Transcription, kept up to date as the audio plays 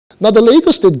Now, the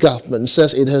Lagos State government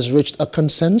says it has reached a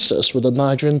consensus with the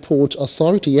Nigerian Port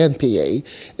Authority (N.P.A)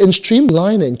 in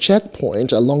streamlining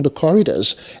checkpoints along the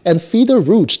corridors and feeder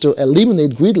routes to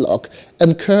eliminate gridlock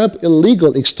and curb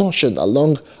illegal extortion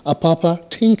along Apapa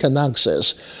Tincan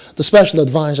axis. The special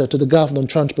advisor to the governor on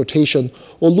transportation,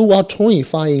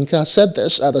 Fayinka, said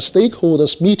this at a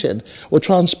stakeholders meeting with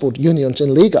transport unions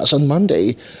in Lagos on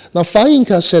Monday. Now,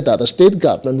 Fayinka said that the state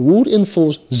government would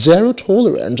enforce zero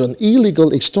tolerance on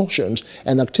illegal extortions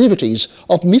and activities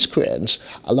of miscreants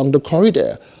along the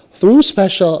corridor through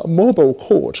special mobile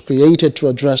court created to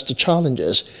address the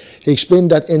challenges. He explained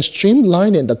that in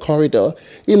streamlining the corridor,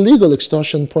 illegal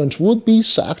extortion points would be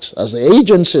sacked as the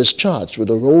agencies charged with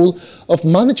the role of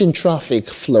managing traffic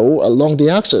flow along the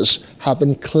axis have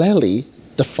been clearly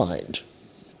defined.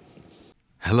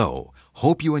 Hello,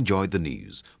 hope you enjoyed the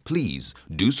news. Please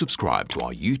do subscribe to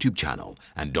our YouTube channel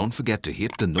and don't forget to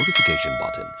hit the notification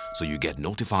button so you get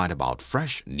notified about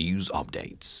fresh news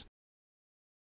updates.